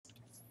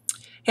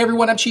Hey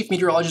everyone, I'm Chief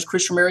Meteorologist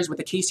Chris Ramirez with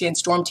the KSAN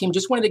Storm Team.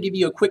 Just wanted to give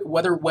you a quick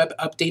weather web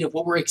update of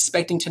what we're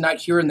expecting tonight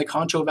here in the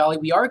Concho Valley.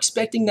 We are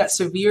expecting that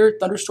severe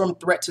thunderstorm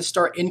threat to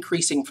start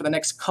increasing for the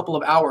next couple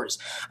of hours.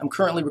 I'm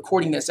currently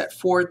recording this at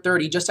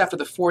 4:30, just after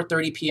the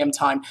 4:30 p.m.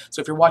 time.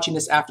 So if you're watching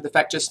this after the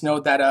fact, just know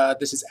that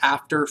this is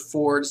around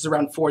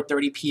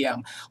 4:30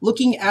 p.m.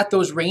 Looking at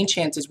those rain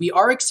chances, we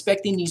are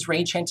expecting these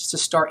rain chances to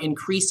start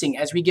increasing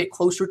as we get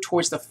closer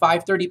towards the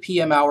 5:30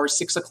 p.m. hour,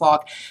 6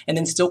 o'clock, and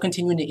then still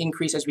continuing to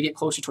increase as we get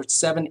closer towards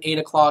 7, 8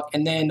 o'clock,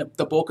 and then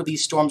the bulk of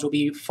these storms will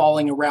be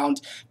falling around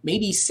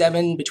maybe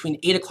between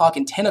 8 o'clock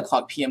and 10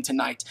 o'clock p.m.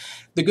 tonight.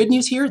 The good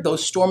news here,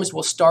 those storms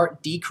will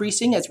start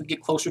decreasing as we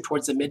get closer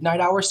towards the midnight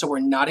hour, so we're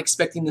not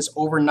expecting this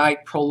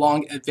overnight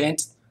prolonged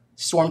event.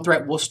 Storm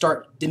threat will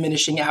start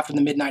diminishing after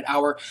the midnight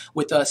hour,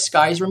 with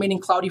skies remaining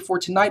cloudy for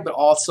tonight, but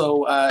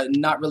also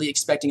not really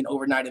expecting an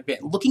overnight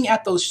event. Looking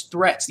at those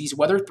threats, these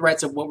weather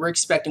threats of what we're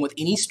expecting with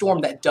any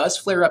storm that does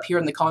flare up here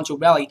in the Concho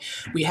Valley,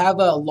 we have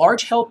a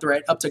large hail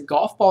threat up to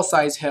golf ball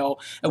size hail,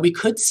 and we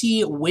could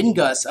see wind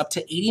gusts up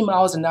to 80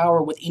 miles an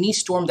hour with any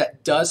storm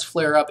that does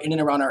flare up in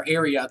and around our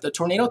area. The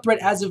tornado threat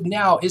as of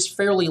now is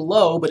fairly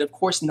low, but of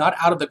course not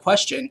out of the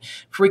question.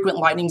 Frequent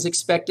lightning is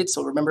expected,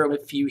 so remember,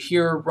 if you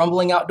hear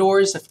rumbling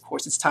outdoors, of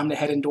course it's time to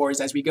head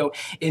indoors as we go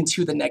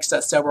into the next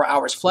several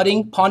hours.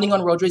 Flooding, ponding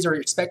on roadways are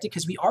expected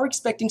because we are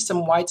expecting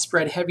some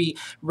widespread heavy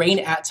rain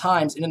at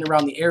times in and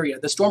around the area.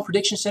 The Storm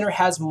Prediction Center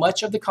has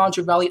much of the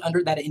Concho Valley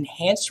under that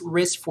enhanced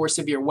risk for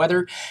severe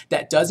weather.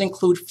 That does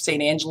include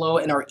San Angelo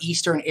and our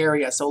eastern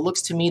area. So it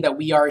looks to me that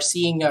we are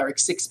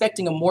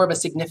expecting more of a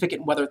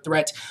significant weather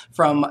threat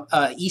from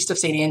east of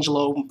San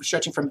Angelo,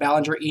 stretching from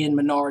Ballinger, Ian,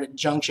 Menard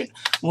Junction.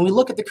 When we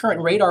look at the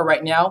current radar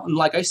right now, and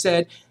like I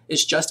said,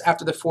 it's just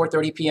after the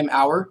 4:30 p.m.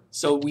 hour,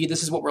 so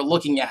this is what we're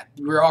looking at.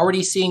 We're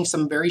already seeing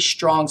some very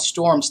strong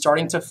storms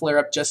starting to flare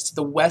up just to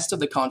the west of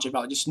the Concho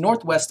Valley, just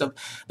northwest of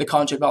the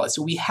Concho Valley.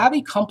 So we have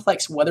a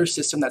complex weather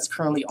system that's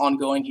currently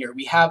ongoing here.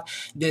 We have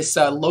this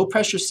low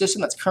pressure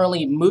system that's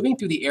currently moving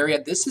through the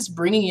area. This is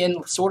bringing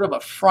in sort of a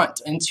front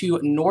into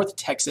North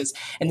Texas,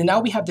 and then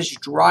now we have this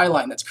dry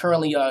line that's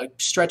currently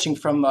stretching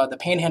from the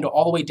Panhandle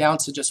all the way down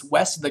to just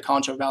west of the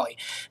Concho Valley.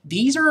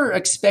 These are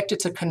expected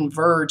to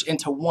converge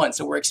into one,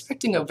 so we're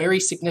expecting a very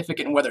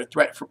significant weather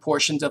threat for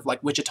portions of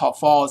like Wichita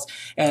Falls,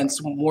 and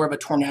some more of a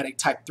tornadic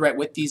type threat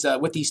with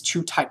these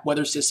two type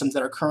weather systems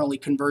that are currently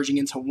converging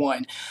into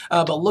one.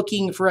 But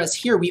looking for us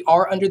here, we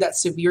are under that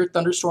severe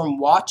thunderstorm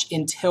watch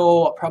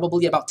until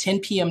probably about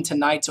 10 p.m.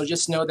 tonight. So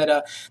just know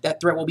that that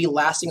threat will be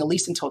lasting at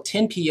least until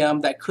 10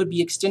 p.m. That could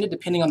be extended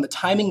depending on the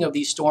timing of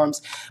these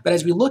storms. But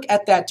as we look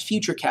at that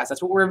future cast,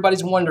 that's what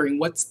everybody's wondering.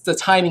 What's the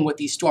timing with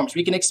these storms?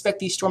 We can expect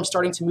these storms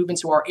starting to move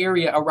into our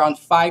area around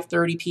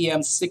 5:30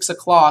 p.m., 6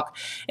 o'clock,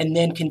 and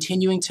then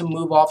continuing to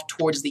move off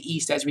towards the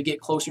east as we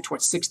get closer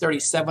towards 6:30,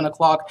 7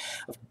 o'clock.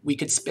 We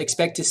could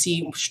expect to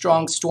see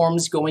strong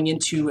storms going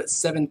into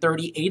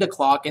 7:30, 8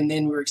 o'clock, and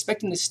then we're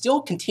expecting to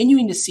still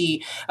continuing to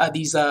see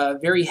these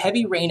very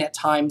heavy rain at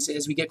times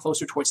as we get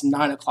closer towards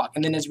 9 o'clock.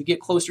 And then as we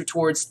get closer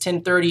towards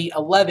 10:30,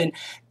 11,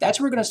 that's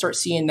where we're going to start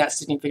seeing that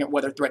significant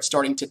weather threat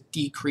starting to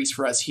decrease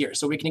for us here.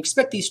 So we can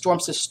expect these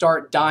storms to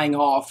start dying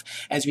off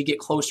as we get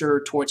closer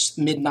towards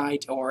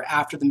midnight or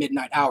after the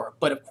midnight hour.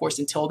 But of course,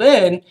 until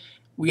then,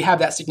 we have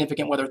that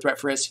significant weather threat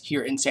for us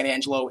here in San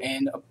Angelo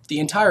and the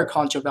entire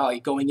Concho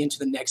Valley going into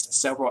the next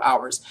several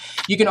hours.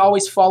 You can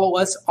always follow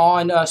us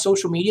on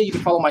social media. You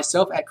can follow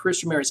myself at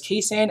Chris Ramirez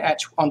KSAN,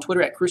 on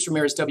Twitter at Chris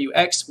Ramirez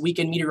WX.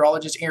 Weekend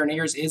meteorologist Aaron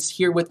Ayers is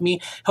here with me,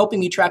 helping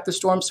me track the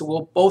storm. So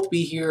we'll both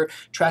be here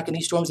tracking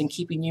these storms and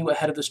keeping you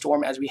ahead of the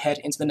storm as we head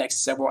into the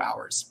next several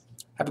hours.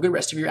 Have a good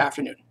rest of your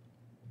afternoon.